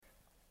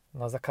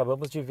Nós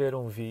acabamos de ver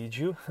um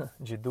vídeo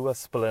de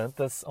duas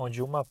plantas,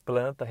 onde uma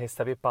planta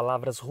recebe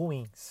palavras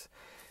ruins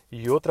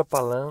e outra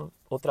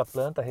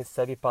planta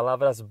recebe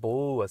palavras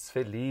boas,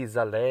 felizes,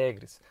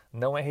 alegres,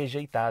 não é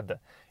rejeitada.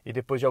 E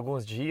depois de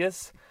alguns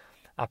dias,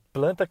 a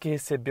planta que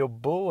recebeu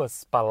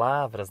boas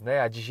palavras,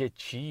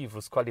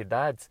 adjetivos,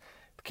 qualidades,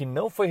 que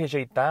não foi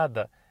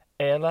rejeitada,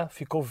 ela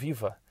ficou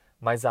viva.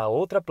 Mas a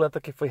outra planta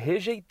que foi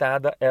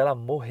rejeitada, ela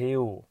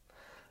morreu.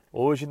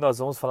 Hoje nós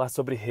vamos falar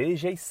sobre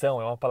rejeição,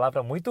 é uma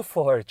palavra muito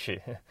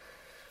forte.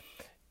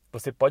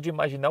 Você pode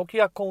imaginar o que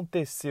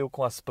aconteceu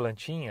com as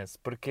plantinhas,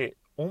 porque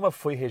uma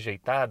foi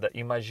rejeitada,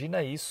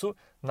 imagina isso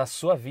na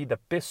sua vida,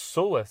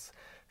 pessoas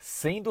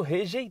sendo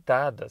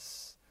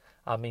rejeitadas.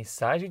 A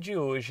mensagem de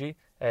hoje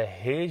é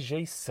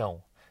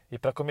rejeição. E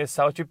para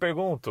começar, eu te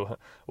pergunto,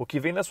 o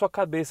que vem na sua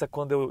cabeça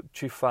quando eu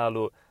te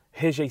falo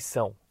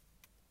rejeição?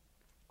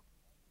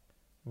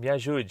 Me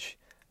ajude.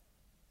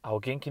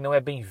 Alguém que não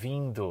é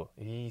bem-vindo.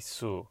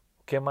 Isso.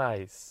 O que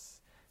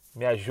mais?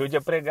 Me ajude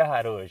a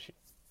pregar hoje.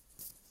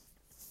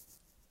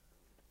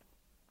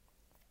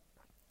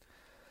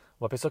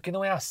 Uma pessoa que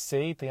não é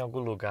aceita em algum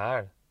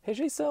lugar.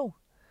 Rejeição.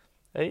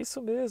 É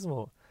isso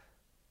mesmo.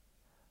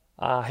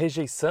 A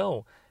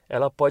rejeição,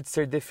 ela pode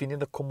ser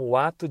definida como o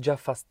ato de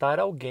afastar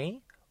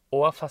alguém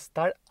ou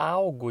afastar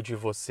algo de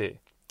você.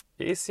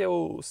 Esse é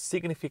o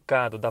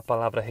significado da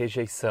palavra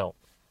rejeição.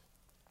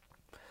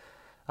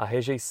 A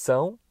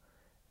rejeição,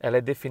 ela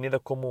é definida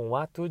como um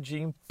ato de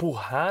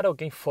empurrar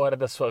alguém fora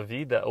da sua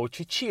vida ou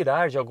te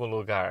tirar de algum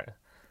lugar.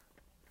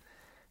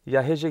 E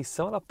a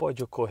rejeição ela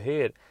pode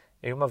ocorrer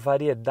em uma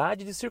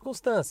variedade de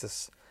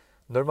circunstâncias.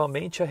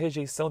 Normalmente a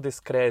rejeição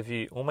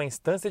descreve uma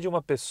instância de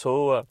uma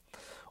pessoa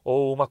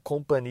ou uma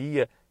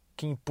companhia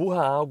que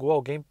empurra algo ou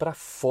alguém para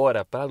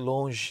fora, para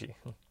longe.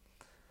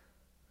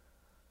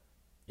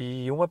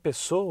 E uma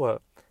pessoa,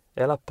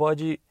 ela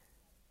pode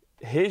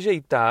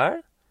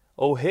rejeitar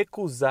ou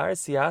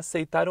recusar-se a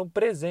aceitar um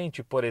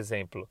presente, por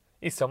exemplo.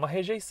 Isso é uma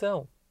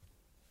rejeição.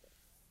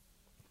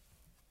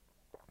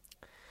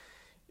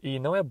 E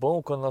não é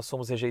bom quando nós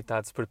somos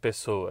rejeitados por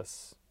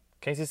pessoas.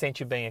 Quem se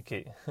sente bem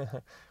aqui?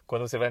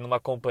 Quando você vai numa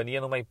companhia,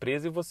 numa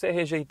empresa e você é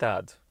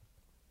rejeitado.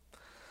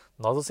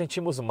 Nós nos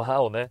sentimos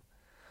mal, né?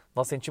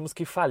 Nós sentimos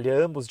que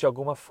falhamos de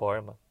alguma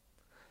forma.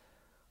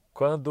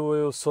 Quando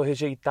eu sou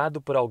rejeitado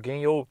por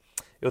alguém ou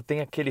eu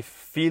tenho aquele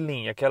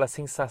feeling, aquela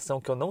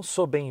sensação que eu não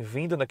sou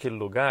bem-vindo naquele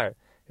lugar,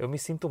 eu me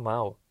sinto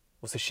mal.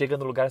 Você chega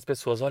no lugar, as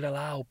pessoas, olha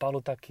lá, o Paulo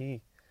está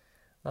aqui.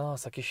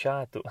 Nossa, que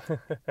chato.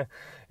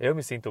 Eu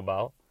me sinto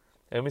mal.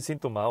 Eu me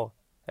sinto mal.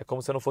 É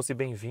como se eu não fosse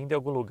bem-vindo em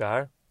algum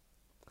lugar.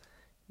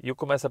 E eu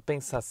começo a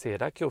pensar,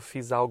 será que eu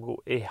fiz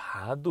algo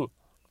errado?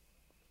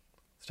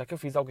 Será que eu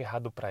fiz algo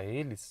errado para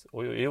eles?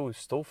 Ou eu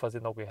estou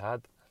fazendo algo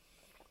errado?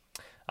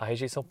 A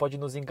rejeição pode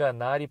nos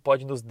enganar e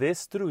pode nos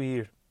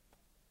destruir.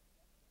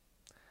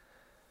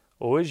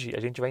 Hoje a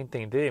gente vai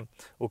entender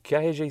o que a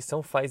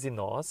rejeição faz em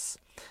nós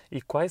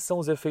e quais são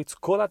os efeitos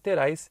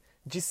colaterais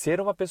de ser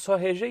uma pessoa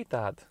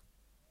rejeitada.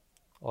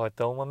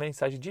 Então uma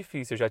mensagem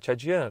difícil, eu já te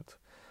adianto.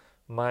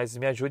 Mas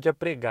me ajude a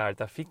pregar,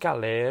 tá? Fique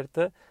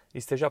alerta e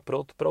esteja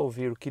pronto para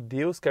ouvir o que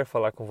Deus quer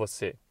falar com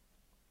você.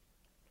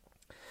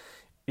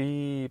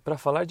 E para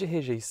falar de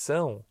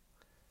rejeição,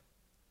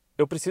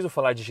 eu preciso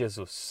falar de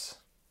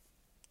Jesus.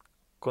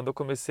 Quando eu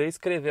comecei a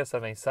escrever essa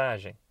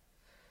mensagem,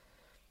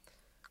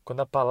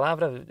 quando a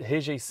palavra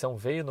rejeição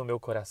veio no meu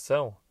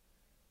coração,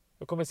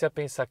 eu comecei a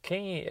pensar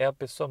quem é a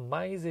pessoa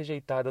mais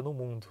rejeitada no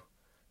mundo?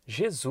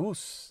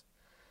 Jesus!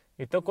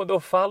 Então, quando eu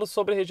falo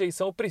sobre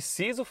rejeição, eu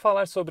preciso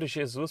falar sobre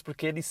Jesus,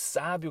 porque ele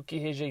sabe o que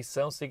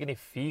rejeição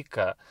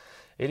significa.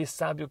 Ele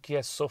sabe o que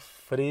é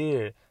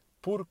sofrer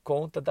por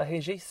conta da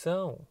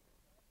rejeição.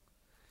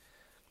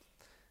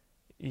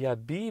 E a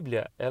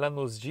Bíblia, ela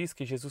nos diz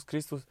que Jesus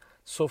Cristo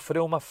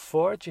sofreu uma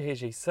forte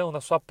rejeição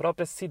na sua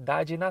própria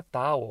cidade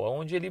natal,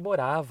 onde ele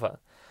morava.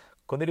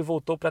 Quando ele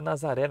voltou para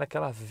Nazaré,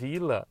 naquela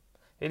vila,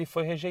 ele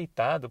foi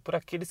rejeitado por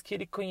aqueles que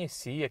ele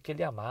conhecia, que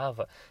ele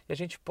amava. E a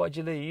gente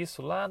pode ler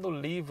isso lá no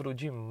livro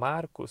de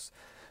Marcos,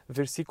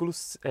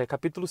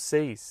 capítulo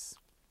 6.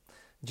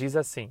 Diz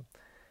assim: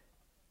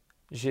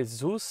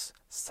 Jesus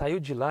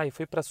saiu de lá e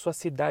foi para sua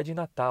cidade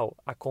natal,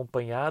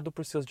 acompanhado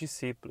por seus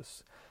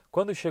discípulos.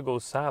 Quando chegou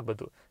o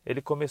sábado,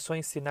 ele começou a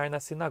ensinar na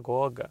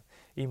sinagoga,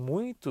 e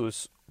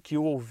muitos que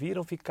o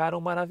ouviram ficaram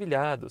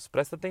maravilhados.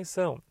 Presta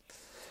atenção.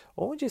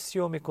 Onde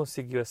esse homem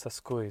conseguiu essas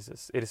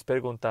coisas? Eles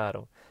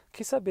perguntaram.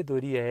 Que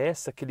sabedoria é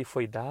essa que lhe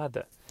foi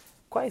dada?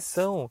 Quais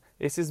são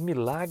esses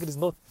milagres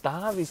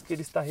notáveis que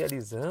ele está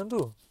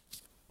realizando?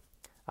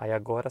 Aí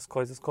agora as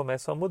coisas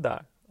começam a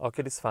mudar. Olha o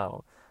que eles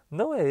falam.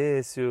 Não é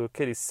esse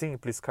aquele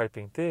simples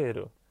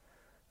carpinteiro?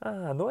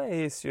 Não é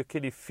esse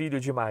aquele filho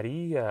de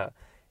Maria,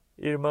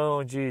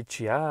 irmão de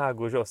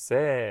Tiago,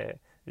 José,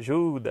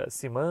 Judas,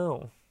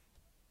 Simão?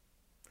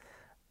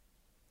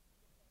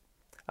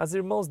 As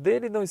irmãos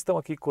dele não estão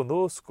aqui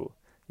conosco?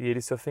 E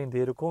eles se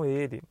ofenderam com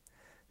ele.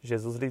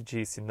 Jesus lhe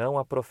disse: não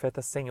há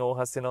profeta sem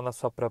honra senão na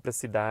sua própria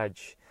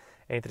cidade,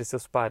 entre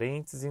seus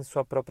parentes e em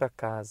sua própria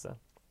casa.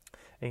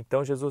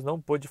 Então Jesus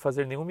não pôde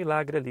fazer nenhum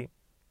milagre ali,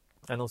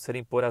 a não ser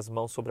impor as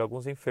mãos sobre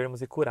alguns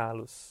enfermos e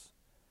curá-los.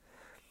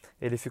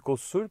 Ele ficou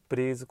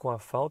surpreso com a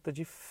falta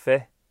de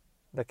fé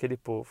daquele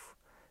povo.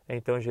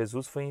 Então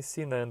Jesus foi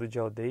ensinando de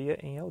aldeia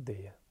em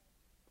aldeia.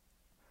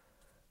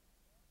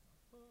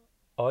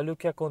 Olha o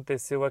que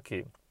aconteceu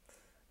aqui.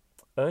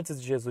 Antes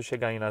de Jesus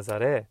chegar em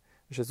Nazaré,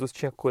 Jesus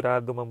tinha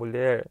curado uma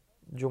mulher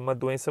de uma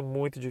doença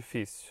muito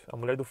difícil. A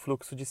mulher do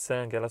fluxo de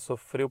sangue. Ela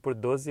sofreu por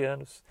 12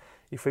 anos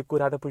e foi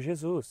curada por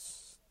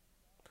Jesus.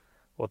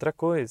 Outra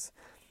coisa,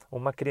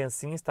 uma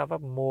criancinha estava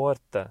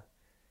morta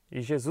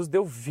e Jesus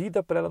deu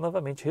vida para ela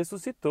novamente,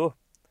 ressuscitou.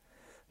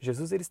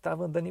 Jesus ele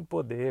estava andando em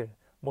poder,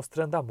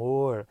 mostrando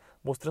amor,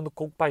 mostrando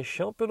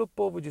compaixão pelo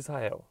povo de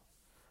Israel.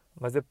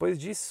 Mas depois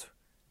disso,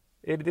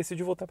 ele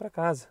decidiu voltar para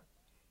casa,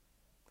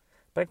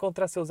 para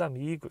encontrar seus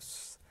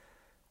amigos,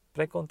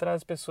 para encontrar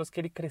as pessoas que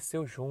ele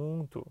cresceu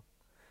junto,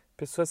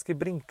 pessoas que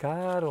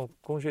brincaram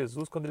com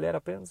Jesus quando ele era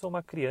apenas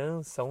uma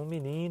criança, um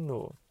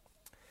menino.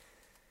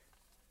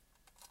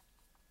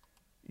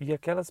 E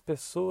aquelas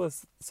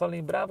pessoas só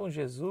lembravam de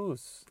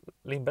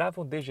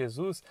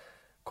Jesus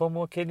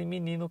como aquele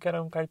menino que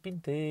era um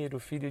carpinteiro,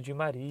 filho de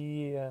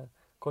Maria,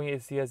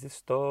 conhecia as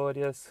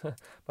histórias,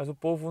 mas o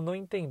povo não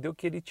entendeu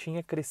que ele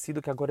tinha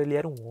crescido, que agora ele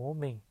era um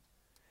homem.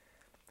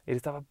 Ele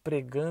estava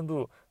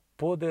pregando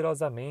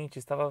poderosamente,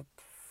 estava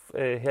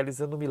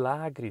realizando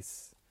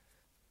milagres.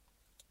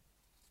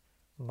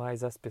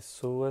 Mas as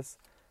pessoas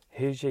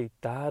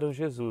rejeitaram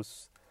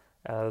Jesus.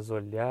 Elas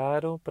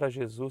olharam para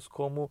Jesus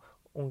como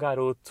um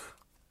garoto.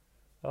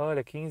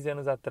 Olha, 15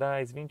 anos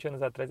atrás, 20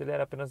 anos atrás, ele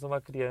era apenas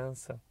uma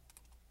criança.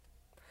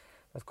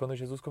 Mas quando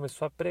Jesus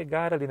começou a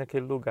pregar ali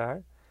naquele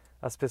lugar,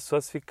 as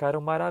pessoas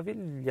ficaram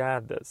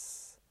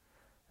maravilhadas.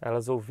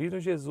 Elas ouviram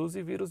Jesus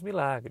e viram os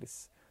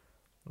milagres.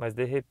 Mas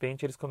de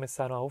repente eles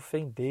começaram a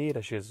ofender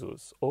a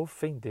Jesus.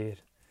 Ofender.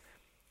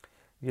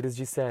 E eles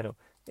disseram,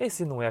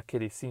 esse não é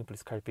aquele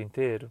simples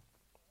carpinteiro?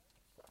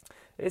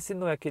 Esse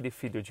não é aquele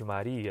filho de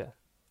Maria?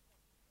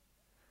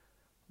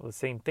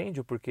 Você entende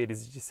o porquê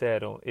eles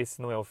disseram,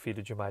 esse não é o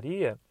filho de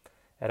Maria?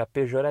 Era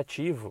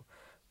pejorativo,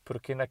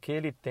 porque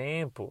naquele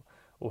tempo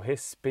o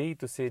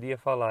respeito seria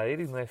falar,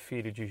 ele não é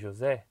filho de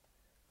José?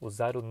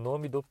 Usar o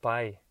nome do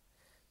pai.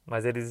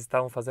 Mas eles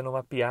estavam fazendo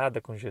uma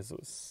piada com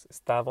Jesus.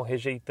 Estavam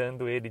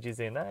rejeitando ele,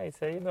 dizendo,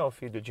 esse aí não é o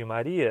filho de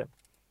Maria?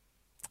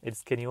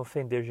 Eles queriam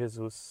ofender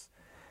Jesus,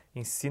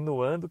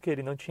 insinuando que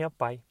ele não tinha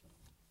pai.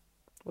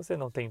 Você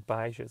não tem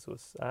pai,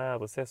 Jesus.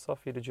 Você é só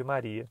filho de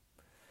Maria.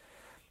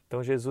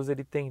 Então Jesus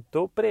ele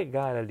tentou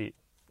pregar ali,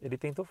 ele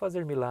tentou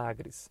fazer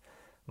milagres,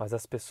 mas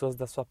as pessoas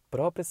da sua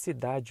própria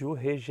cidade o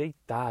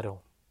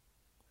rejeitaram.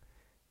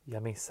 E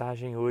a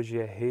mensagem hoje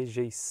é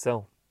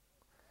rejeição.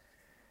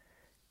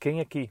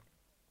 Quem aqui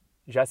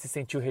já se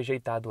sentiu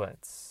rejeitado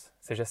antes?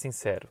 Seja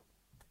sincero.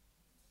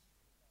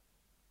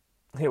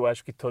 Eu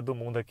acho que todo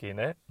mundo aqui,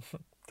 né?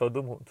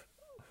 Todo mundo.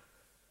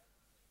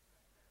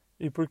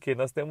 E por quê?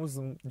 Nós temos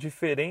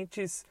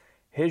diferentes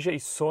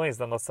rejeições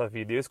na nossa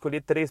vida. Eu escolhi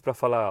 3 para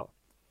falar.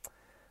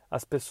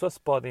 As pessoas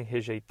podem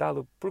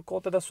rejeitá-lo por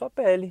conta da sua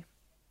pele.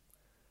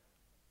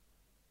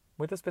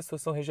 Muitas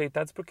pessoas são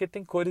rejeitadas porque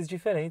têm cores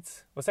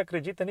diferentes. Você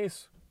acredita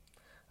nisso?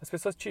 As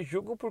pessoas te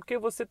julgam porque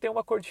você tem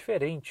uma cor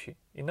diferente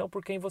e não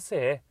por quem você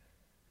é.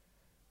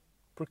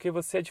 Porque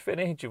você é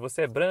diferente.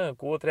 Você é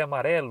branco, o outro é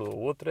amarelo, o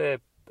outro é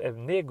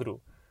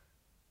negro.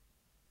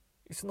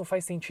 Isso não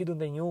faz sentido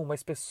nenhum,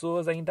 mas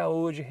pessoas ainda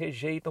hoje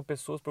rejeitam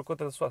pessoas por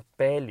conta da sua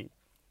pele.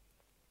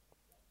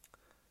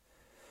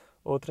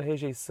 Outra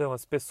rejeição,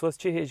 as pessoas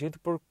te rejeitam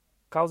por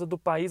causa do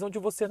país onde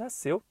você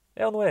nasceu.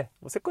 É ou não é?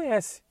 Você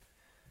conhece.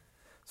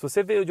 Se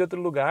você veio de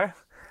outro lugar,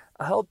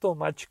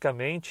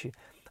 automaticamente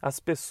as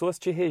pessoas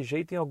te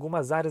rejeitam em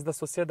algumas áreas da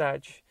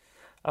sociedade.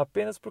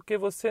 Apenas porque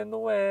você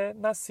não é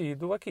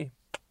nascido aqui.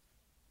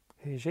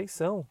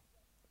 Rejeição.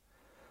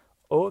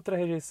 Outra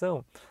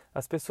rejeição,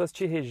 as pessoas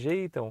te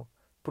rejeitam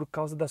por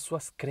causa das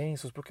suas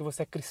crenças, porque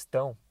você é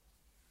cristão.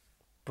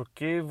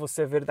 Porque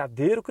você é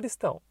verdadeiro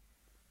cristão.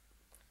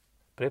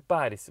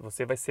 Prepare-se,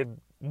 você vai ser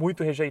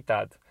muito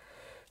rejeitado.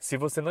 Se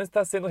você não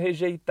está sendo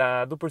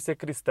rejeitado por ser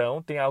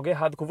cristão, tem algo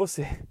errado com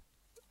você.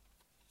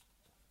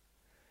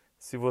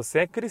 Se você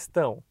é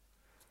cristão,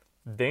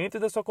 dentro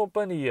da sua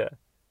companhia,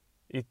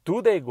 e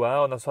tudo é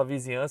igual, na sua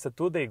vizinhança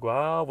tudo é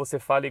igual, você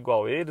fala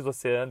igual eles,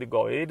 você anda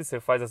igual eles, você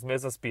faz as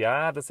mesmas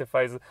piadas,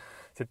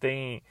 você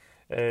tem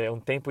um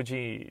tempo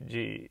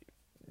de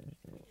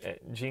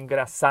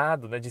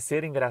engraçado, né, de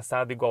ser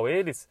engraçado igual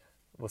eles,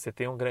 você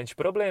tem um grande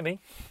problema, hein?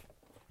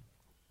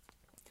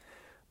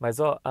 Mas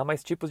há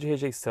mais tipos de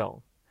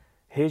rejeição.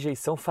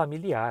 Rejeição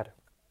familiar.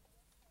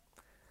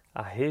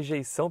 A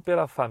rejeição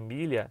pela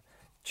família,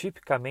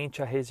 tipicamente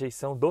a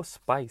rejeição dos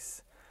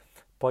pais,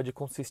 pode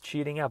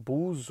consistir em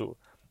abuso,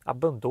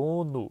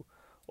 abandono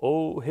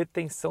ou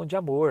retenção de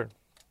amor.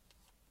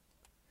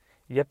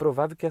 E é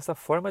provável que essa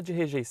forma de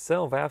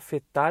rejeição vai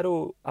afetar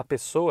a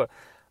pessoa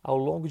ao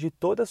longo de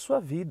toda a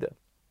sua vida.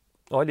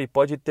 Olha, e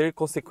pode ter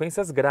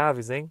consequências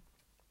graves, hein?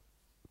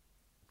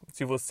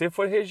 Se você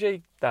for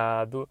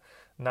rejeitado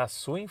na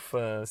sua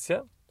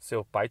infância,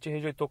 Seu pai te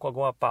rejeitou com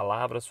alguma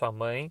palavra, sua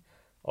mãe.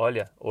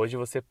 Olha, hoje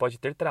você pode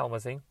ter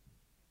traumas, hein?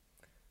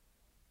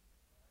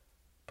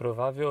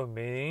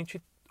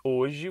 Provavelmente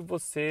hoje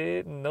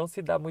você não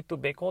se dá muito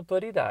bem com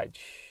autoridade.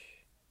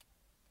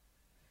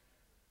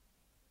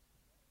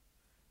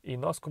 E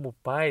nós, como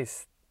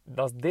pais,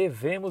 nós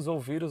devemos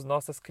ouvir as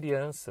nossas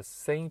crianças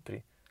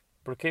sempre,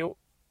 porque o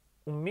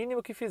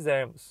mínimo que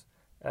fizermos,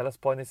 elas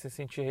podem se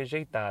sentir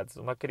rejeitadas.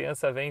 Uma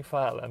criança vem e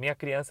fala, a minha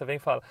criança vem e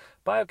fala,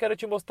 pai, eu quero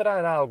te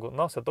mostrar algo.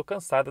 Nossa, eu estou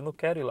cansada, não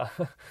quero ir lá.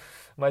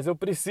 Mas eu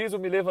preciso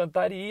me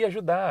levantar e ir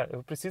ajudar.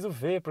 Eu preciso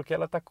ver, porque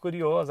ela está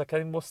curiosa,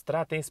 quer me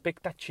mostrar, tem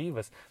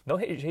expectativas. Não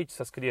rejeite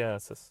suas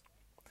crianças.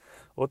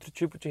 Outro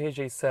tipo de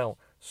rejeição,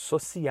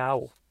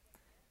 social.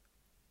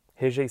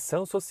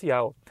 Rejeição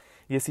social.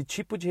 E esse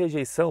tipo de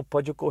rejeição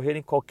pode ocorrer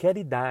em qualquer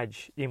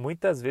idade e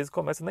muitas vezes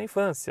começa na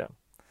infância.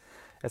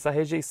 Essa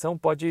rejeição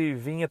pode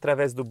vir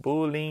através do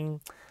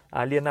bullying,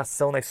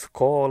 alienação na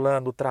escola,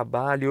 no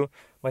trabalho,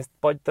 mas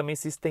pode também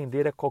se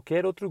estender a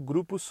qualquer outro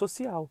grupo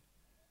social.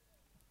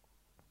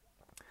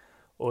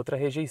 Outra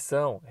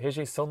rejeição,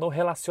 rejeição no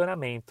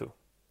relacionamento.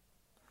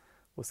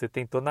 Você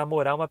tentou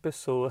namorar uma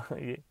pessoa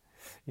e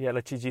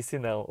ela te disse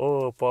não.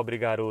 Ô, pobre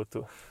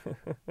garoto.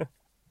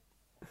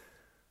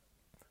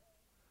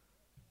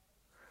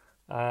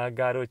 A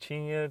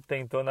garotinha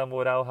tentou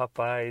namorar o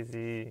rapaz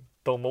e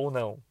tomou um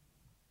não.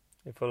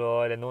 Ele falou,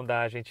 olha, não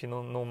dá, a gente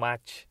não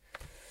mate.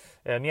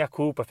 É a minha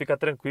culpa, fica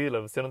tranquila,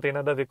 você não tem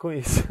nada a ver com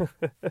isso.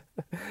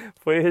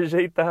 Foi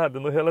rejeitado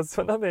no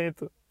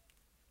relacionamento.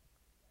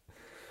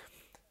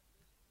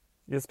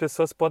 E as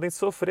pessoas podem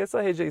sofrer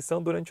essa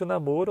rejeição durante o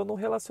namoro ou no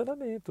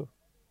relacionamento.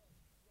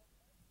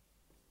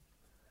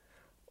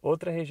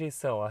 Outra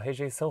rejeição, a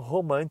rejeição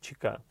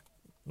romântica,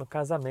 no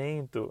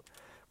casamento.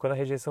 Quando a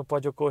rejeição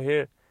pode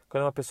ocorrer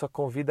quando uma pessoa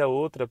convida a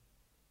outra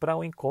para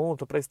um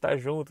encontro, para estar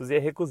juntos e é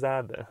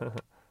recusada.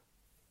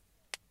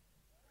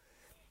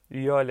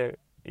 E olha,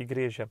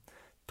 igreja,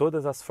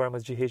 todas as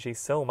formas de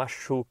rejeição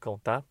machucam,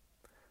 tá?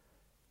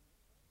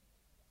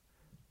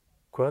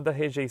 Quando a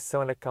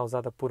rejeição ela é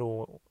causada por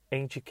um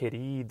ente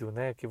querido,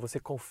 né, que você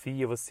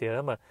confia, você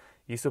ama,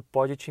 isso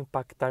pode te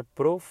impactar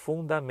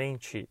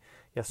profundamente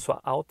e a sua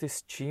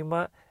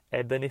autoestima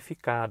é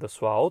danificada, a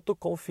sua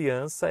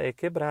autoconfiança é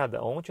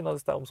quebrada. Ontem nós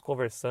estávamos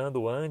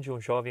conversando, o Andy, um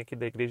jovem aqui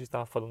da igreja,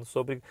 estava falando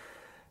sobre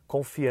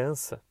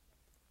confiança.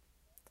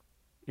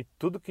 E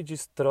tudo que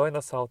destrói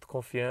nossa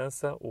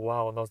autoconfiança,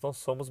 uau, nós não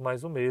somos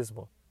mais o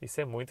mesmo. Isso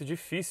é muito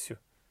difícil.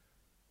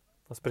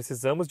 Nós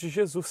precisamos de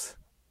Jesus.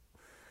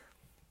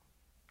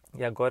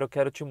 E agora eu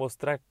quero te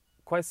mostrar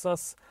quais são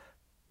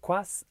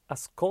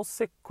as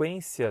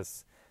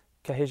consequências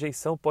que a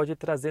rejeição pode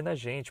trazer na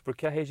gente,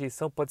 porque a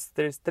rejeição pode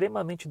ser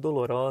extremamente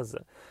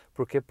dolorosa,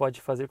 porque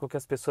pode fazer com que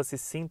as pessoas se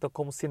sintam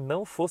como se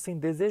não fossem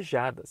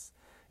desejadas.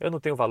 Eu não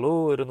tenho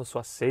valor, eu não sou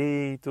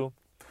aceito.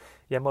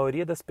 E a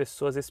maioria das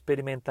pessoas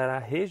experimentará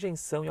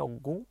rejeição em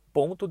algum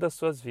ponto das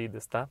suas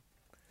vidas, tá?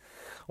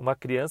 Uma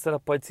criança ela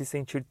pode se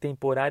sentir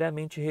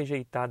temporariamente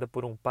rejeitada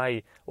por um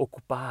pai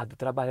ocupado,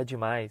 trabalha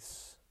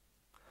demais.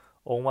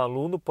 Ou um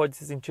aluno pode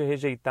se sentir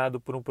rejeitado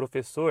por um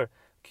professor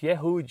que é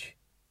rude.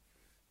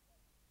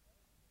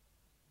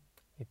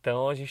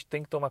 Então a gente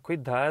tem que tomar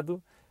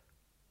cuidado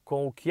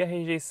com o que a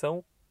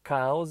rejeição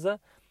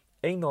causa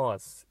em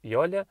nós. E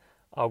olha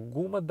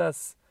alguma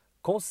das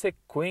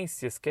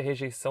consequências que a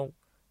rejeição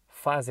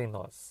faz em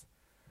nós.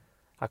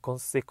 A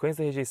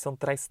consequência da rejeição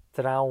traz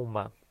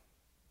trauma.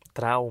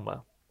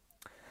 Trauma.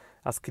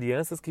 As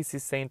crianças que se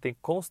sentem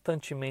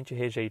constantemente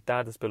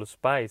rejeitadas pelos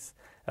pais,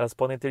 elas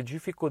podem ter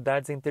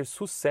dificuldades em ter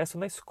sucesso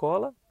na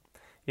escola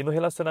e no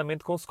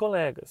relacionamento com os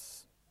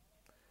colegas.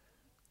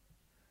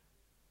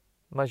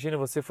 Imagina,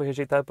 você foi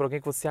rejeitado por alguém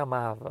que você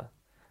amava.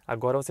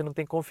 Agora você não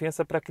tem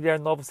confiança para criar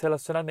novos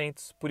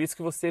relacionamentos. Por isso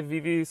que você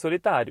vive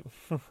solitário.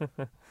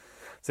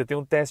 Você tem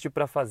um teste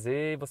para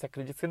fazer e você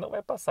acredita que você não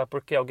vai passar,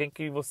 porque alguém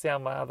que você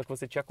amava, que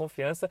você tinha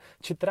confiança,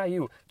 te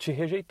traiu, te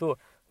rejeitou.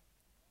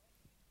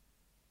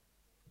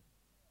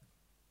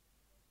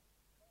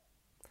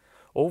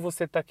 Ou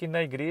você está aqui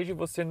na igreja e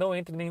você não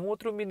entra em nenhum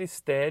outro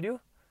ministério,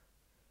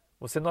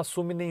 você não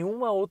assume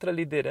nenhuma outra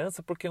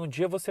liderança porque um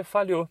dia você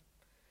falhou.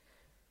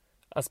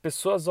 As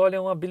pessoas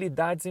olham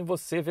habilidades em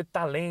você, vê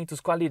talentos,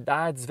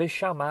 qualidades, vê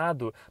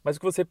chamado, mas o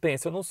que você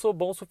pensa? Eu não sou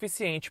bom o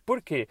suficiente.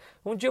 Por quê?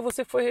 Um dia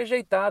você foi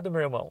rejeitado, meu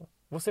irmão.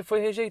 Você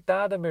foi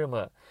rejeitada, minha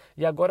irmã.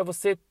 E agora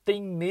você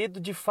tem medo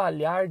de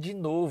falhar de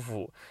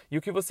novo. E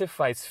o que você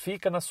faz?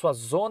 Fica na sua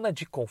zona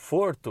de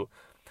conforto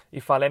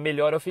e fala, é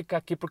melhor eu ficar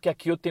aqui porque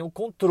aqui eu tenho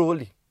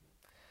controle.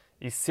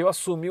 E se eu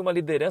assumir uma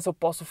liderança, eu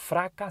posso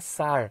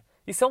fracassar.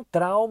 Isso é um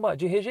trauma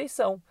de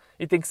rejeição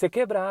e tem que ser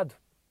quebrado.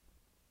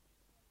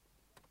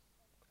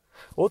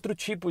 Outro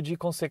tipo de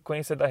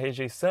consequência da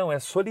rejeição é a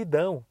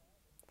solidão.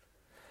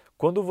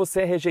 Quando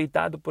você é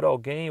rejeitado por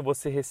alguém,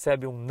 você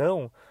recebe um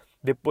não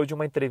depois de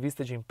uma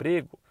entrevista de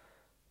emprego,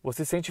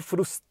 você se sente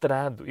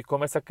frustrado e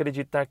começa a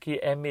acreditar que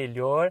é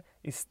melhor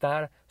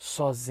estar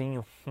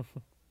sozinho.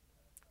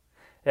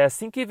 É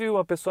assim que vive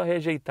uma pessoa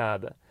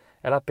rejeitada.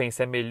 Ela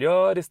pensa, é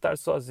melhor estar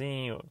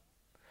sozinho.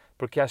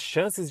 porque as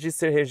chances de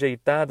ser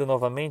rejeitado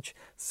novamente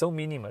são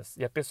mínimas.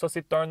 E a pessoa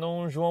se torna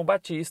um João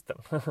Batista,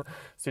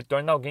 se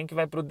torna alguém que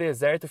vai para o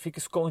deserto e fica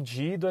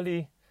escondido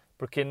ali,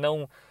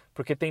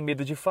 porque tem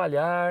medo de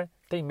falhar,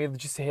 tem medo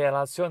de se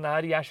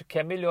relacionar e acha que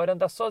é melhor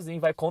andar sozinho,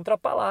 vai contra a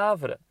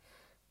palavra,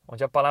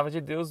 onde a palavra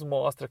de Deus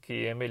mostra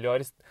que é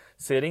melhor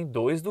serem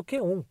dois do que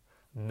um.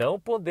 Não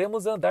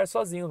podemos andar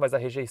sozinhos, mas a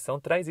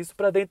rejeição traz isso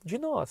para dentro de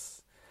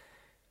nós.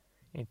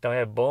 Então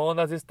é bom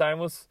nós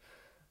estarmos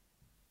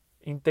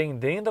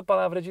entendendo a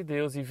palavra de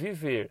Deus e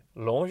viver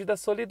longe da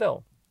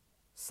solidão.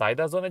 Sai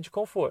da zona de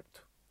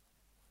conforto.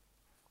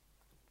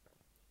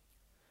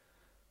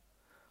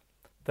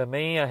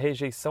 Também a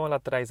rejeição ela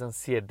traz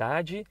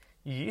ansiedade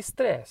e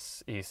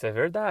estresse. Isso é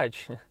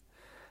verdade.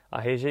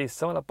 A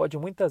rejeição ela pode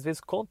muitas vezes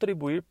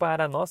contribuir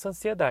para a nossa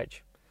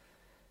ansiedade.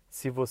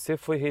 Se você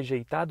foi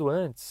rejeitado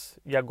antes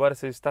e agora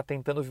você está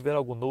tentando viver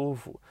algo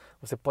novo,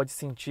 você pode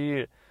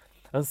sentir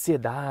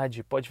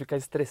ansiedade, pode ficar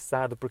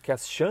estressado, porque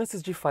as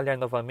chances de falhar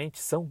novamente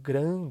são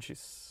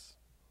grandes.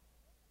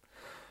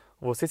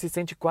 Você se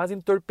sente quase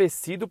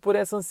entorpecido por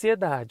essa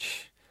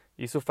ansiedade.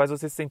 Isso faz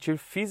você se sentir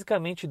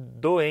fisicamente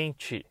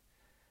doente.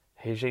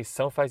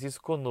 Rejeição faz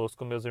isso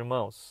conosco, meus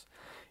irmãos.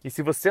 E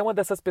se você é uma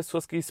dessas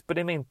pessoas que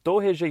experimentou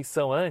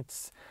rejeição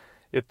antes,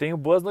 eu tenho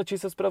boas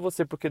notícias para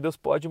você, porque Deus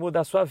pode mudar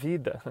a sua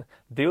vida.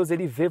 Deus,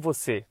 Ele vê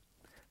você.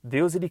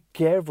 Deus, Ele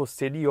quer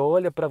você, Ele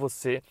olha para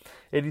você.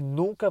 Ele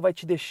nunca vai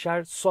te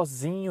deixar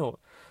sozinho,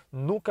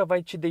 nunca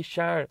vai te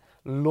deixar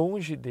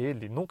longe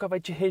dEle, nunca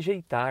vai te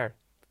rejeitar.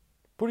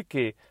 Por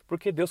quê?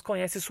 Porque Deus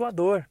conhece sua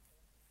dor.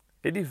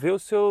 Ele vê o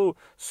seu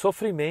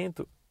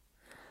sofrimento.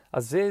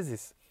 Às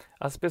vezes,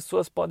 as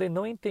pessoas podem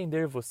não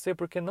entender você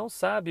porque não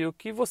sabem o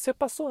que você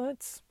passou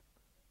antes.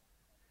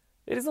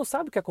 Eles não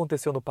sabem o que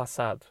aconteceu no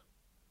passado.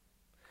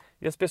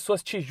 E as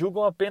pessoas te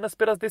julgam apenas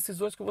pelas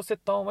decisões que você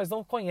toma, mas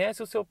não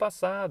conhecem o seu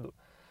passado.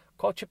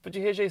 Qual tipo de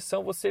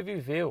rejeição você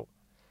viveu.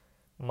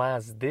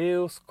 Mas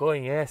Deus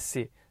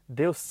conhece,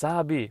 Deus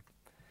sabe.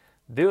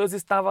 Deus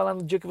estava lá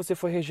no dia que você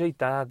foi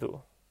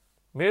rejeitado.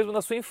 Mesmo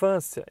na sua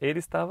infância, Ele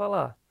estava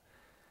lá.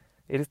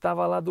 Ele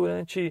estava lá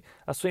durante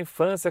a sua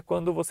infância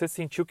quando você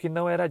sentiu que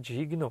não era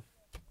digno.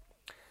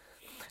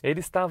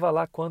 Ele estava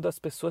lá quando as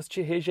pessoas te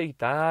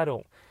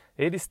rejeitaram.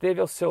 Ele esteve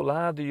ao seu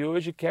lado e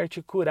hoje quer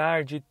te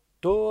curar de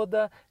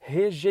toda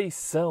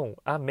rejeição.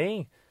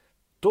 Amém?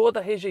 Toda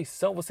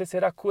rejeição você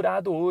será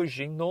curado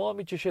hoje, em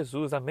nome de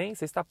Jesus. Amém?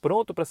 Você está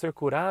pronto para ser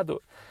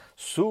curado?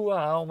 Sua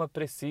alma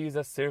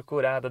precisa ser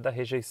curada da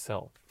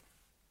rejeição.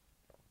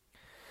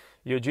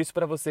 E eu disse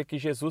para você que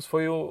Jesus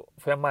foi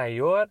a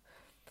maior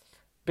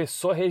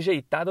pessoa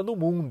rejeitada no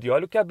mundo. E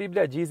olha o que a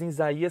Bíblia diz em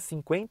Isaías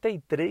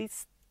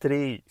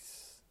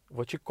 53:3.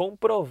 Vou te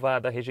comprovar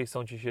da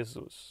rejeição de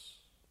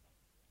Jesus.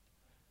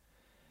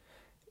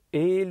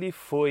 Ele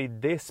foi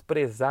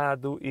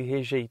desprezado e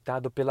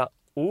rejeitado pela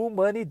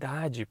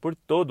humanidade, por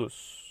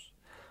todos.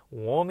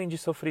 Um homem de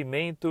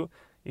sofrimento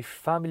e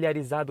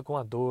familiarizado com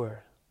a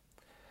dor.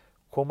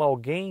 Como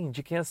alguém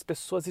de quem as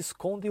pessoas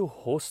escondem o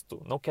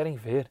rosto, não querem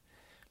ver.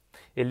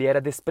 Ele era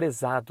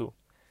desprezado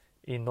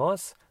e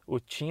nós o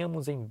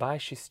tínhamos em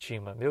baixa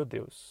estima. Meu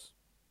Deus.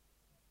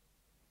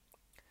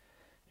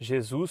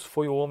 Jesus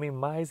foi o homem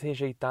mais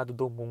rejeitado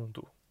do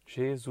mundo.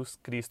 Jesus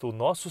Cristo, o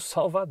nosso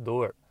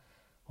Salvador,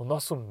 o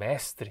nosso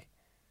Mestre.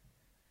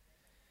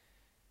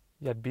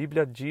 E a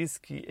Bíblia diz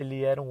que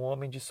ele era um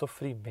homem de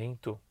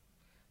sofrimento.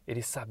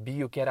 Ele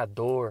sabia o que era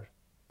dor.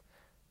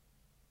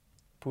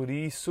 Por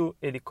isso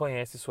ele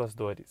conhece suas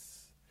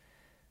dores.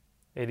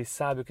 Ele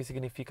sabe o que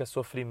significa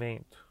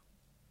sofrimento.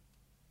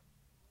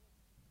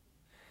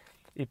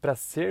 E para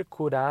ser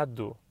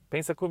curado,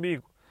 pensa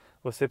comigo,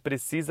 você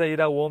precisa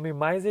ir ao homem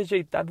mais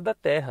rejeitado da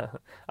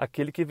terra,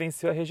 aquele que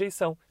venceu a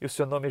rejeição, e o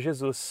seu nome é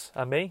Jesus.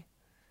 Amém?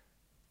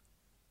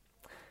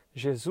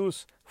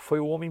 Jesus foi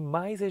o homem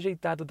mais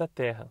rejeitado da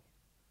terra.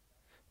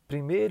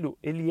 Primeiro,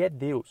 ele é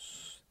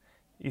Deus,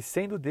 e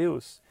sendo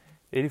Deus,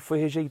 ele foi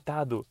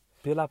rejeitado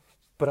pela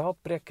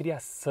própria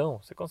criação.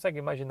 Você consegue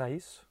imaginar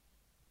isso?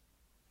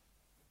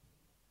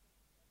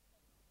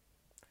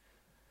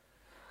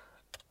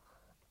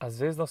 Às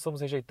vezes nós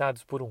somos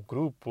rejeitados por um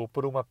grupo,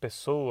 por uma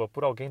pessoa,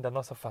 por alguém da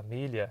nossa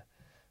família,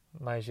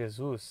 mas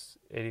Jesus,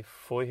 ele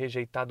foi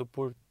rejeitado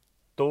por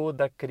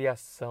toda a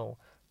criação,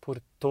 por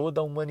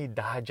toda a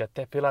humanidade,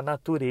 até pela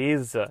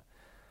natureza.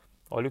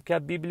 Olha o que a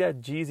Bíblia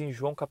diz em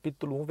João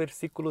capítulo 1,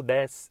 versículo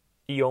 10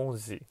 e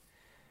 11.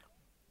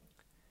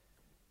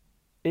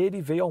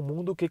 Ele veio ao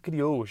mundo que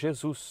criou,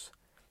 Jesus,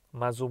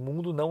 mas o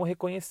mundo não o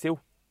reconheceu.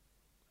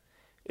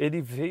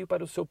 Ele veio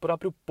para o seu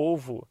próprio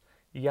povo,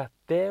 e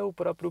até o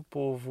próprio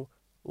povo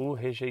o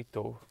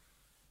rejeitou.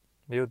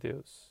 Meu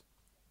Deus.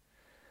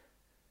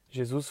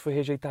 Jesus foi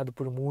rejeitado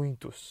por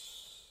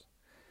muitos.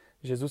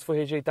 Jesus foi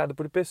rejeitado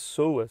por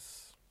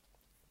pessoas.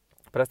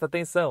 Presta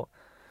atenção.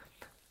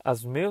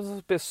 As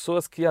mesmas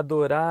pessoas que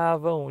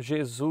adoravam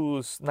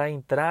Jesus na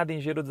entrada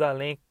em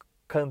Jerusalém,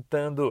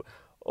 cantando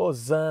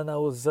Hosana,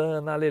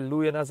 Hosana,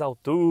 aleluia nas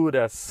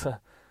alturas.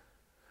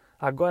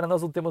 Agora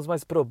nós não temos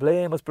mais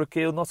problemas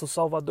porque o nosso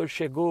Salvador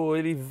chegou,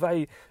 ele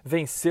vai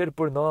vencer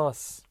por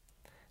nós.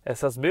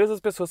 Essas mesmas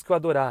pessoas que o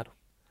adoraram,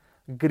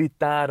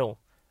 gritaram,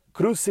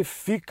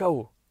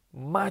 crucifica-o,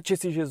 mate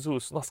esse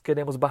Jesus, nós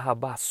queremos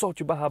Barrabás,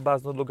 solte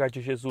Barrabás no lugar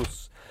de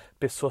Jesus.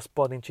 Pessoas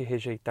podem te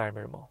rejeitar,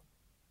 meu irmão.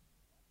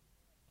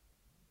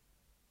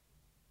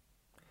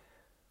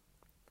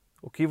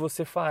 O que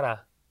você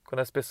fará quando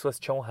as pessoas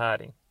te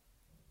honrarem,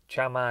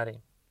 te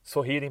amarem,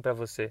 sorrirem para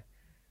você?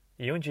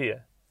 E um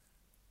dia,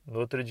 no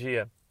outro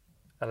dia,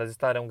 elas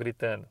estarão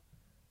gritando,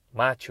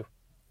 mate-o.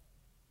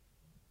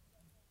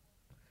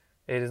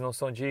 Eles não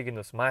são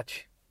dignos,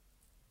 mate.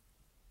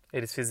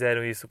 Eles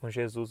fizeram isso com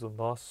Jesus, o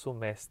nosso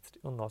Mestre,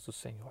 o nosso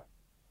Senhor.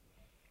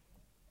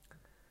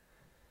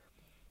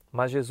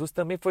 Mas Jesus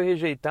também foi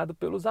rejeitado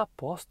pelos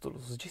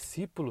apóstolos, os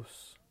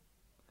discípulos.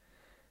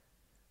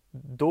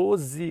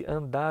 12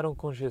 andaram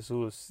com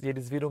Jesus e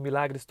eles viram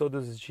milagres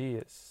todos os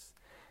dias.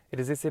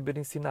 Eles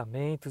receberam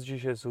ensinamentos de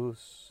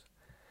Jesus.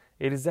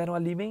 Eles eram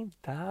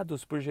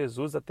alimentados por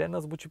Jesus até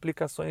nas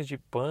multiplicações de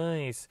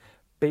pães,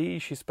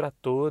 peixes para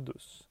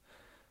todos.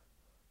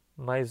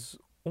 Mas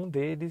um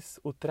deles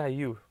o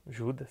traiu,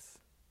 Judas.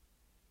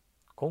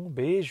 Com um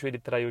beijo ele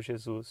traiu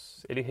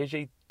Jesus. Ele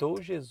rejeitou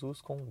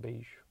Jesus com um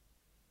beijo.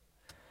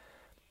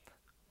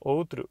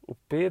 Outro, o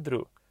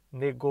Pedro,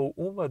 negou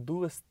 1,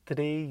 2,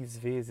 3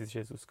 vezes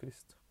Jesus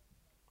Cristo.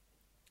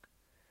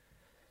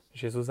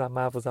 Jesus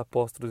amava os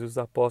apóstolos e os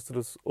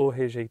apóstolos o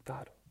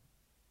rejeitaram.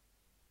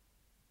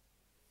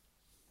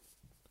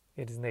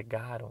 Eles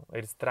negaram,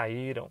 eles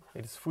traíram,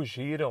 eles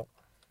fugiram.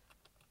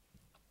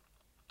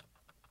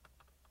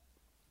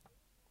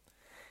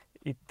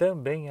 E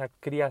também a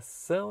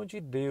criação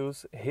de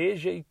Deus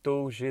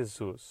rejeitou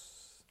Jesus.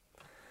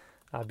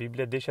 A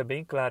Bíblia deixa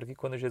bem claro que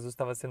quando Jesus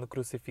estava sendo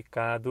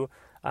crucificado,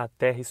 a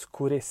terra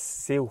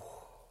escureceu.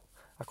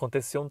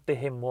 Aconteceu um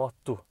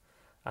terremoto.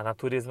 A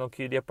natureza não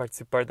queria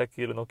participar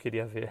daquilo, não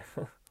queria ver.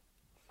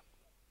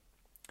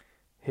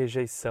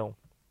 Rejeição.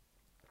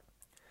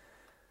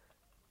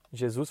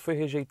 Jesus foi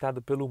rejeitado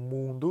pelo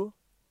mundo,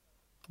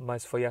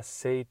 mas foi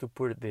aceito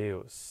por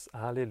Deus.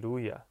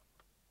 Aleluia.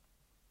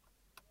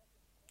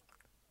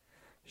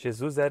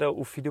 Jesus era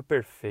o Filho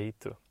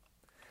perfeito.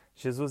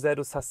 Jesus era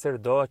o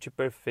sacerdote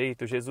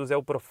perfeito. Jesus é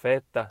o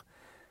profeta.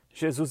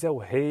 Jesus é o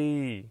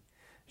rei.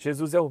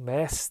 Jesus é o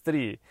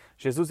mestre.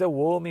 Jesus é o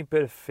homem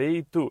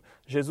perfeito.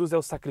 Jesus é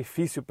o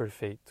sacrifício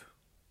perfeito.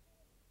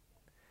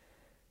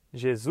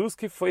 Jesus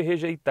que foi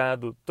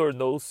rejeitado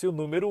tornou-se o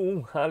número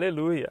 1.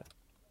 Aleluia.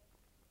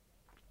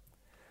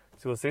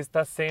 Se você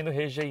está sendo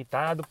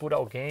rejeitado por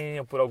alguém,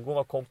 ou por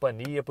alguma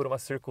companhia, por uma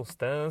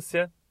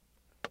circunstância,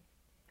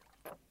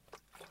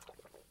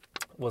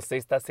 você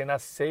está sendo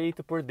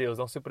aceito por Deus,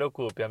 não se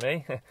preocupe,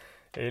 amém?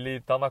 Ele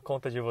toma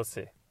conta de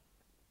você.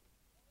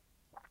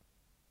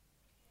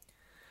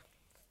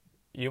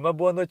 E uma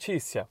boa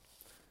notícia,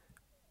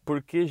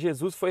 porque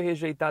Jesus foi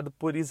rejeitado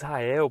por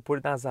Israel,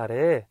 por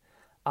Nazaré,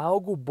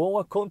 algo bom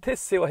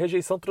aconteceu, a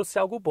rejeição trouxe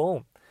algo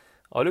bom.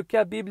 Olha o que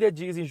a Bíblia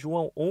diz em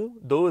João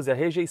 1:12, a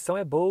rejeição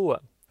é boa.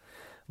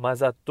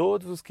 Mas a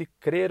todos os que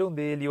creram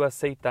nele e o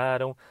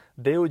aceitaram,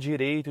 deu o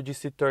direito de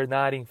se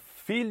tornarem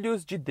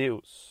filhos de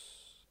Deus.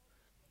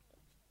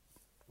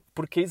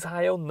 Porque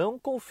Israel não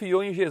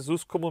confiou em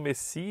Jesus como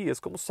Messias,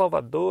 como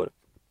Salvador.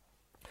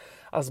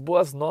 As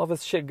boas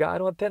novas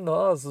chegaram até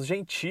nós, os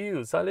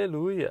gentios,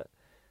 aleluia.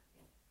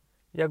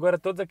 E agora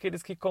todos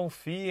aqueles que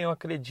confiam,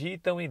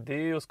 acreditam em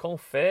Deus,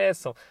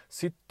 confessam,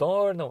 se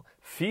tornam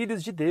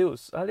filhos de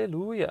Deus,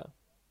 aleluia.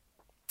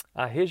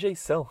 A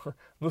rejeição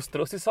nos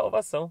trouxe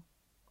salvação.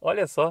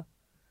 Olha só,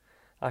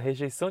 a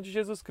rejeição de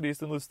Jesus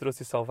Cristo nos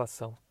trouxe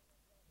salvação.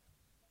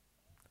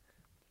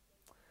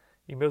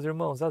 E meus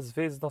irmãos, às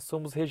vezes nós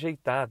somos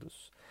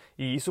rejeitados.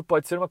 E isso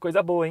pode ser uma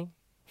coisa boa, hein?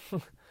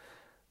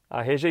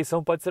 A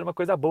rejeição pode ser uma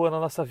coisa boa na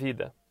nossa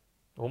vida.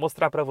 Vou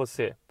mostrar para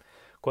você.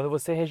 Quando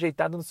você é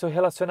rejeitado no seu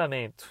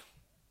relacionamento.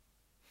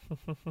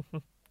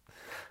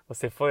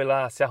 Você foi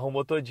lá, se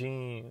arrumou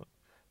todinho,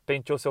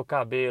 penteou seu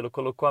cabelo,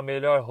 colocou a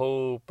melhor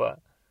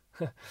roupa,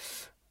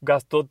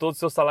 gastou todo o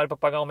seu salário para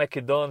pagar um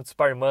McDonald's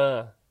para a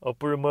irmã ou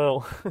para o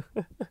irmão.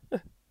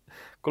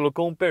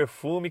 Colocou um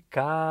perfume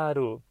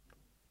caro.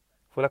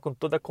 Foi lá com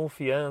toda a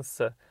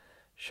confiança,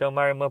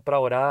 chamar a irmã para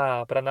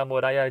orar, para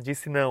namorar, e ela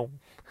disse não.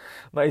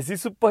 Mas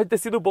isso pode ter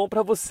sido bom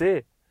para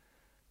você.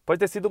 Pode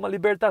ter sido uma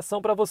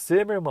libertação para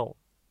você, meu irmão.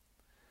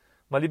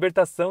 Uma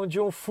libertação de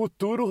um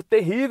futuro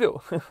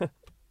terrível.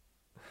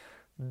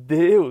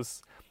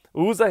 Deus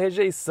usa a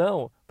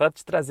rejeição para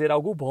te trazer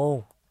algo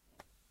bom.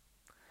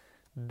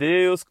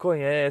 Deus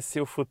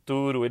conhece o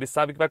futuro, Ele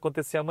sabe o que vai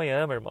acontecer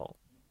amanhã, meu irmão.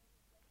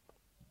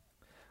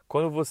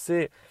 Quando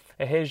você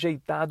é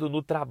rejeitado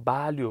no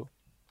trabalho,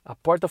 a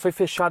porta foi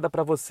fechada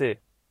para você.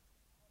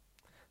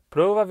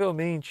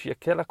 Provavelmente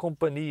aquela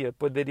companhia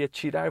poderia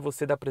tirar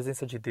você da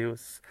presença de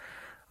Deus.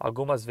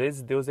 Algumas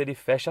vezes Deus ele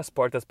fecha as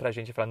portas para a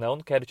gente e fala,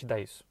 não quero te dar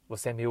isso,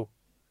 você é meu.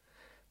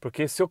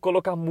 Porque se eu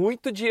colocar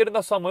muito dinheiro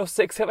na sua mão, eu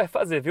sei que você vai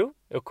fazer, viu?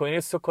 Eu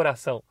conheço seu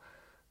coração.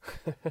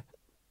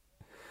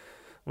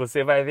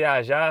 Você vai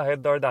viajar ao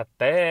redor da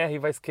terra e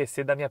vai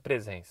esquecer da minha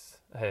presença.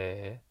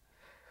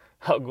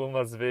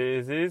 Algumas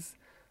vezes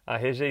a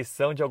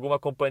rejeição de alguma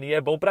companhia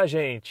é bom pra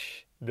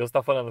gente. Deus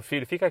está falando,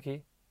 filho, fica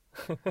aqui.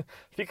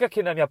 Fica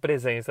aqui na minha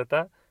presença,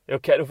 tá? Eu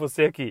quero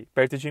você aqui,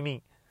 perto de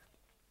mim.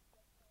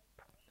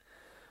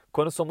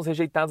 Quando somos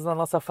rejeitados na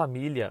nossa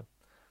família,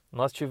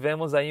 nós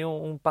tivemos aí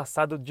um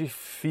passado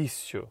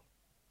difícil.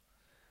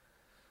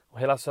 Um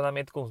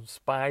relacionamento com os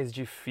pais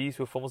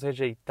difícil, fomos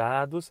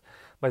rejeitados,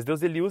 mas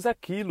Deus ele usa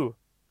aquilo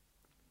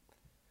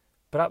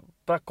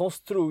para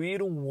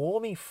construir um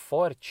homem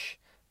forte,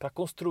 para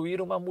construir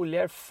uma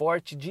mulher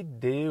forte de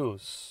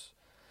Deus.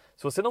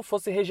 Se você não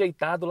fosse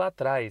rejeitado lá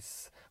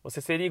atrás, você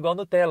seria igual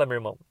Nutella, meu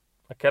irmão.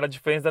 Aquela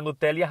diferença da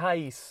Nutella e a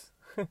raiz.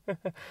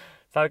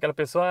 Sabe aquela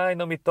pessoa, ai,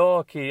 não me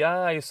toque,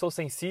 ai, eu sou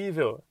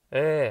sensível.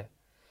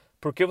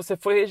 Porque você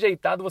foi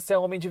rejeitado, você é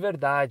homem de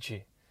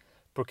verdade.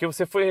 Porque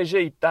você foi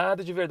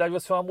rejeitado de verdade,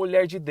 você é uma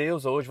mulher de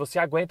Deus hoje. Você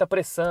aguenta a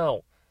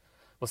pressão.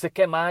 Você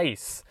quer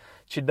mais.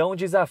 Te dão um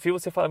desafio,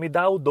 você fala, me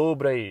dá o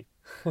dobro aí.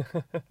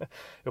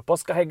 Eu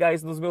posso carregar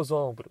isso nos meus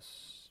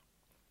ombros.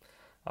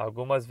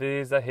 Algumas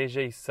vezes a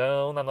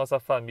rejeição na nossa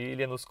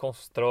família nos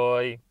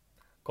constrói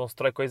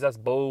coisas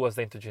boas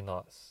dentro de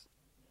nós.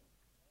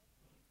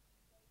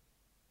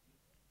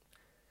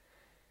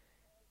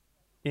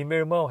 E meu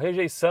irmão,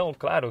 rejeição,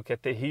 claro que é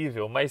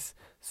terrível, mas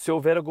se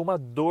houver alguma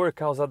dor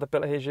causada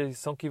pela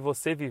rejeição que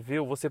você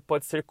viveu, você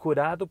pode ser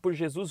curado por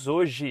Jesus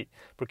hoje,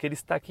 porque Ele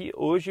está aqui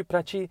hoje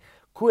para te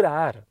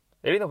curar.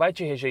 Ele não vai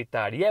te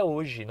rejeitar, e é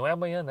hoje, não é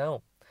amanhã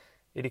não.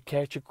 Ele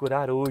quer te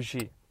curar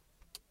hoje.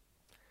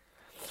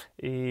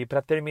 E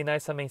para terminar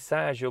essa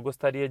mensagem, eu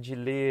gostaria de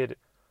ler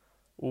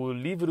o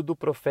livro do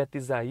profeta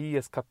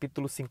Isaías,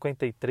 capítulo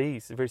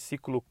 53,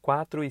 versículo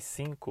 4 e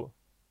 5.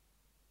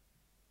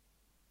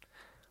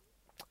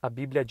 A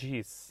Bíblia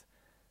diz: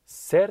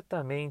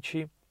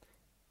 certamente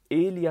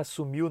Ele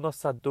assumiu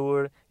nossa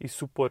dor e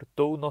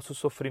suportou nosso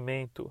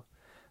sofrimento,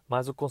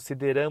 mas o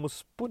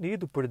consideramos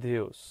punido por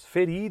Deus,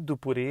 ferido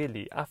por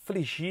Ele,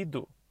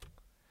 afligido.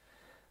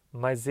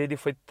 Mas Ele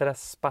foi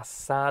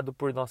traspassado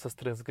por nossas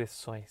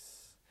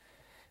transgressões,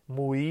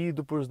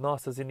 moído por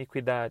nossas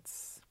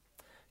iniquidades.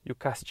 E o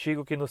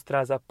castigo que nos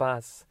traz a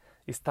paz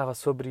estava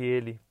sobre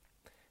Ele,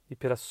 e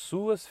pelas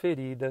suas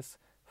feridas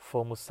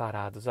fomos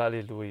sarados.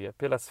 Aleluia.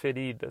 Pelas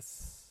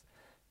feridas,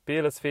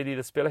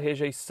 pela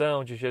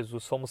rejeição de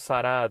Jesus, fomos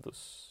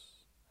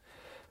sarados.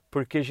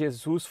 Porque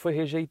Jesus foi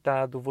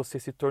rejeitado, você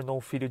se tornou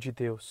um filho de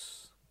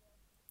Deus.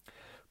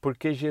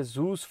 Porque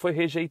Jesus foi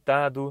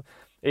rejeitado,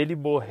 Ele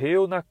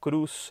morreu na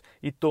cruz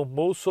e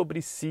tomou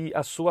sobre si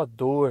a sua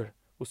dor,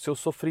 o seu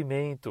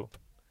sofrimento.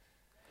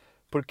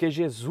 Porque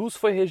Jesus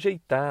foi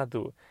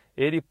rejeitado,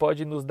 Ele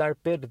pode nos dar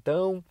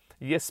perdão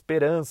e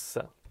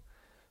esperança.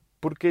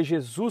 Porque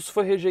Jesus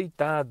foi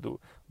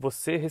rejeitado,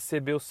 você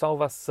recebeu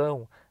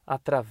salvação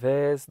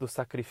através do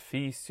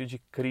sacrifício de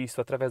Cristo,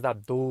 através da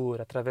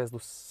dor, através do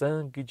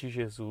sangue de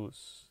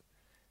Jesus.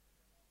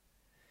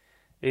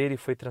 Ele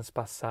foi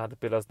transpassado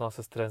pelas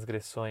nossas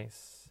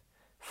transgressões,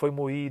 foi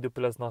moído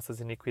pelas nossas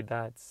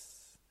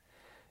iniquidades.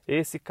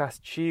 Esse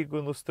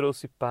castigo nos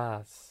trouxe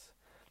paz.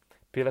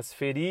 Pelas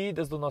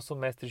feridas do nosso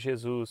Mestre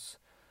Jesus,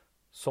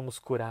 somos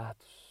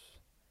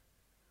curados.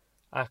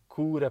 A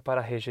cura para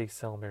a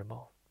rejeição, meu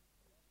irmão.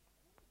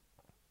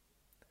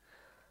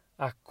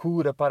 A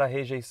cura para a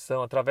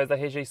rejeição, através da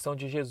rejeição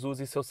de Jesus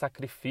e seu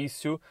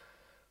sacrifício,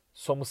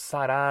 somos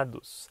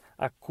sarados.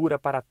 A cura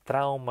para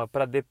trauma,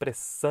 para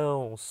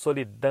depressão,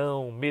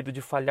 solidão, medo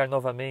de falhar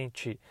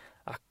novamente.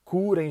 A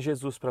cura em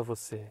Jesus para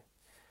você.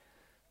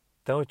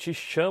 Então eu te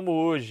chamo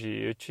hoje,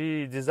 eu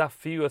te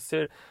desafio a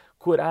ser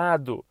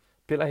curado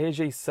pela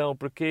rejeição,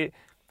 porque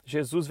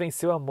Jesus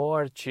venceu a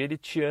morte, Ele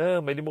te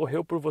ama, Ele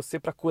morreu por você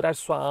para curar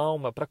sua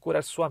alma, para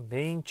curar sua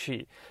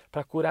mente,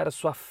 para curar a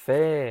sua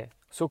fé,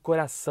 seu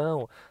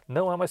coração.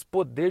 Não há mais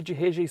poder de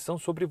rejeição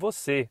sobre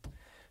você.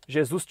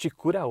 Jesus te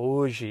cura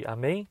hoje,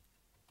 amém?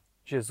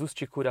 Jesus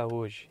te cura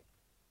hoje.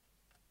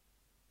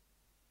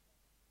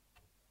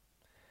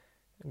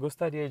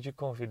 Gostaria de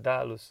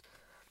convidá-los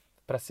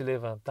para se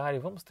levantar e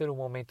vamos ter um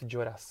momento de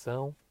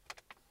oração.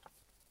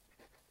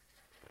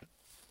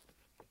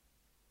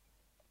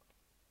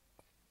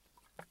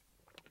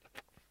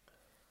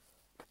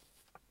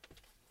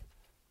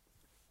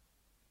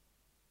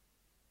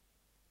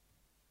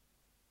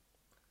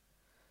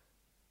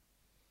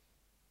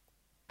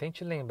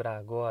 Tente lembrar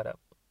agora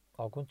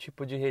algum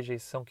tipo de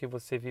rejeição que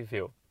você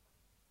viveu.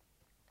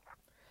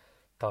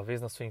 Talvez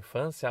na sua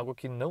infância algo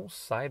que não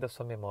sai da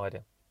sua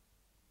memória.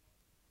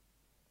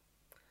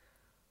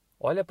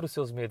 Olha para os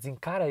seus medos,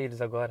 encara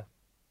eles agora.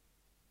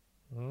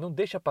 Não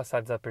deixa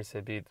passar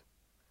desapercebido.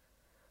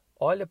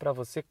 Olha para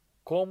você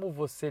como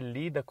você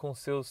lida com os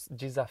seus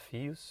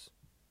desafios.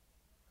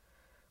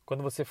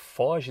 Quando você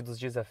foge dos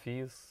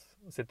desafios,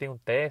 você tem um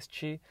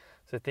teste,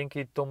 você tem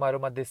que tomar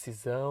uma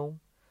decisão,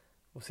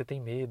 você tem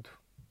medo.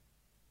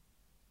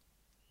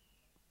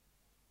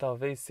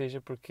 Talvez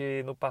seja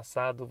porque no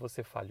passado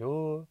você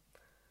falhou,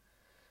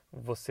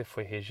 você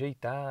foi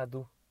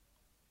rejeitado.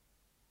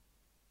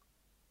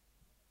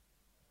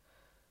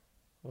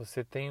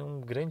 Você tem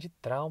um grande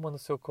trauma no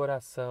seu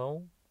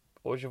coração.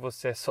 Hoje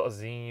você é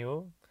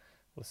sozinho.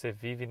 Você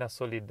vive na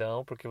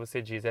solidão porque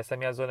você diz: essa é a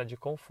minha zona de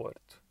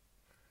conforto.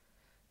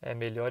 É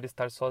melhor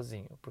estar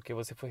sozinho, porque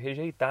você foi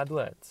rejeitado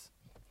antes.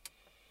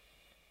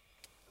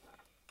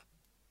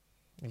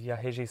 E a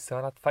rejeição,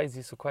 ela faz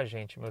isso com a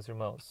gente, meus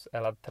irmãos.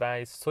 Ela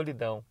traz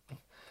solidão.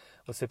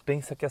 Você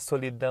pensa que a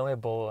solidão é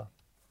boa,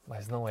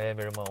 mas não é,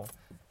 meu irmão,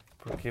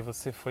 porque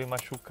você foi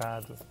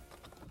machucado.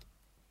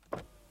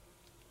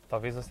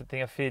 Talvez você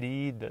tenha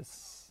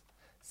feridas,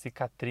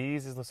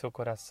 cicatrizes no seu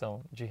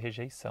coração de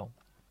rejeição.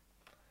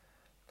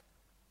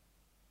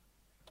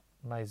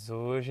 Mas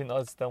hoje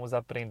nós estamos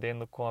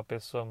aprendendo com a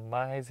pessoa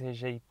mais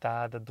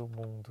rejeitada do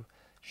mundo,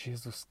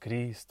 Jesus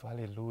Cristo,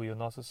 aleluia, o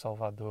nosso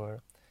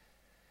Salvador.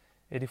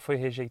 Ele foi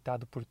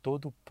rejeitado por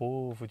todo o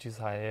povo de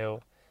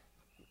Israel.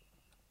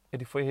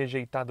 Ele foi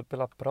rejeitado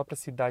pela própria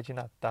cidade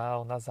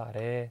natal,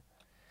 Nazaré.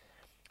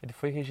 Ele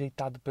foi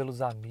rejeitado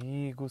pelos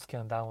amigos que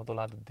andavam do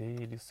lado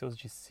dele, os seus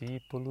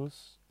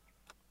discípulos.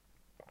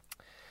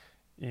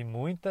 E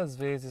muitas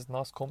vezes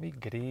nós, como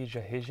igreja,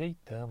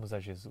 rejeitamos a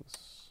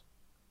Jesus.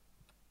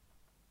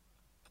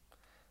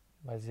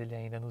 Mas Ele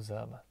ainda nos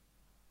ama.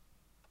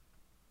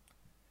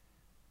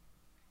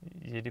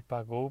 E Ele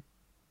pagou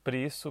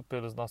preço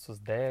pelos nossos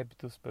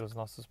débitos, pelos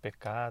nossos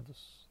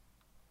pecados.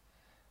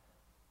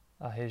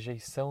 A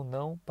rejeição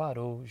não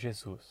parou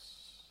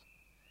Jesus.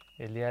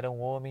 Ele era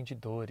um homem de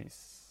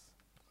dores.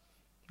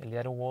 Ele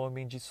era um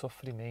homem de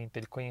sofrimento.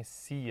 Ele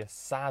conhecia,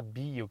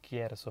 sabia o que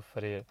era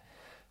sofrer.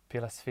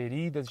 Pelas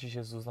feridas de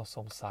Jesus nós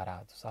somos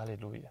sarados.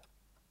 Aleluia.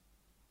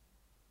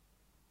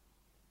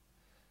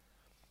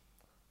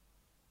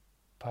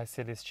 Pai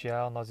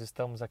Celestial, nós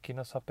estamos aqui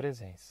na Sua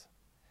presença.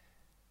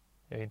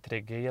 Eu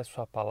entreguei a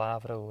Sua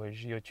palavra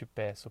hoje e eu te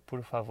peço,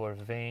 por favor,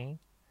 vem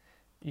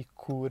e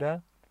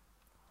cura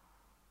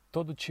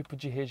todo tipo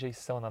de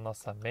rejeição na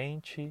nossa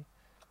mente,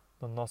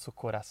 no nosso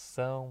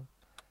coração,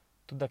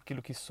 tudo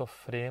aquilo que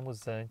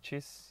sofremos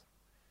antes,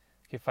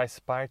 que faz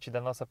parte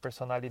da nossa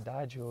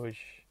personalidade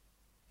hoje.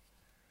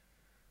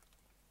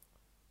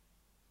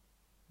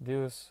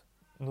 Deus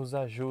nos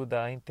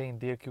ajuda a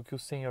entender que o que o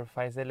Senhor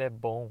faz, Ele é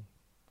bom.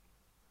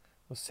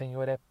 O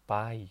Senhor é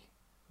Pai,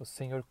 o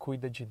Senhor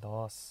cuida de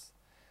nós.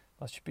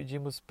 Nós te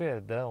pedimos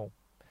perdão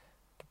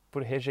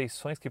por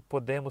rejeições que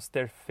podemos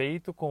ter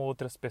feito com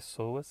outras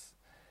pessoas,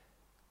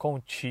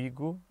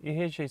 contigo, e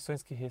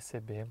rejeições que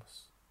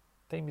recebemos.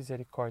 Tem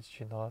misericórdia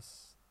de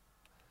nós.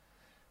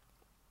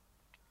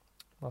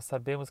 Nós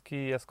sabemos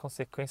que as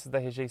consequências da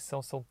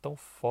rejeição são tão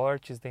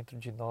fortes dentro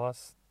de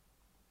nós.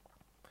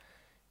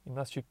 E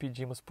nós te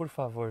pedimos, por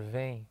favor,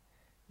 vem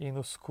e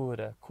nos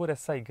cura. Cura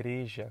essa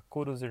igreja,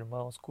 cura os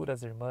irmãos, cura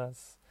as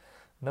irmãs.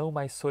 Não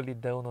mais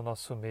solidão no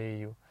nosso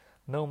meio,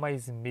 não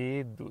mais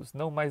medos,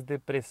 não mais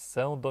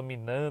depressão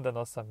dominando a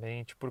nossa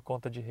mente por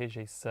conta de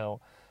rejeição.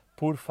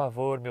 Por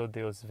favor, meu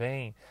Deus,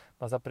 vem.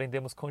 Nós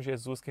aprendemos com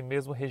Jesus que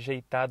mesmo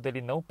rejeitado,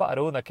 Ele não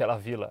parou naquela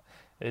vila.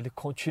 Ele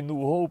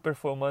continuou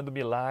performando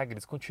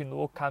milagres,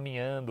 continuou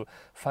caminhando,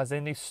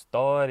 fazendo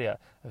história,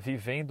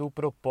 vivendo o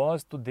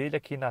propósito dele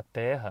aqui na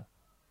terra.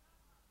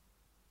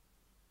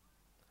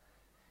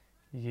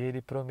 E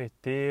Ele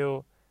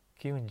prometeu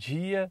que um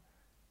dia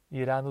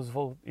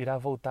irá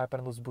voltar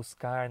para nos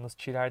buscar, nos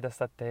tirar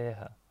dessa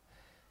terra.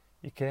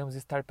 E queremos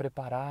estar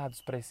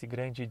preparados para esse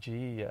grande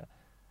dia,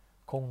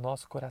 com o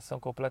nosso coração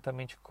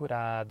completamente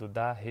curado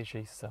da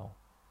rejeição.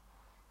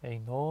 Em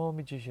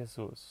nome de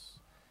Jesus,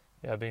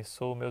 eu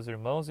abençoo meus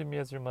irmãos e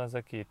minhas irmãs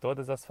aqui,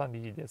 todas as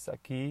famílias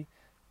aqui.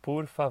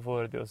 Por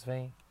favor, Deus,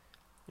 vem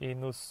e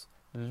nos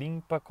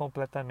limpa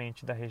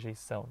completamente da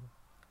rejeição.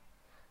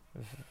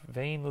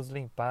 Vem nos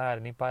limpar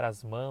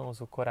as mãos,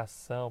 o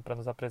coração, para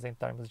nos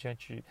apresentarmos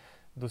diante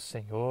do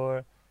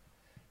Senhor,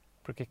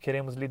 porque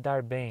queremos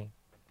lidar bem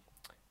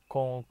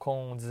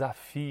com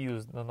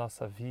desafios na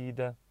nossa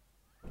vida.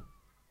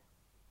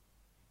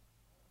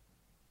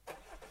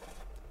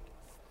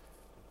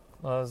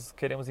 Nós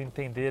queremos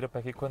entender,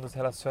 Pai, que quando os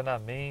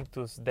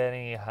relacionamentos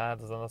derem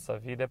errados na nossa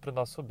vida é para o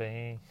nosso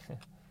bem.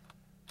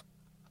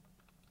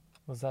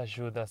 Nos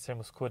ajuda a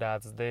sermos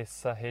curados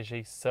dessa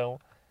rejeição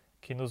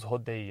que nos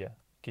rodeia,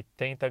 que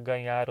tenta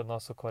ganhar o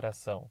nosso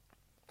coração.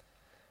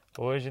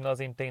 Hoje nós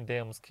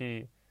entendemos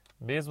que,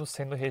 mesmo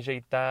sendo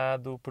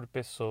rejeitado por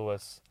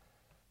pessoas,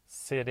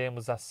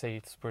 seremos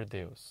aceitos por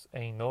Deus.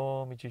 Em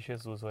nome de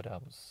Jesus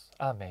oramos.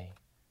 Amém.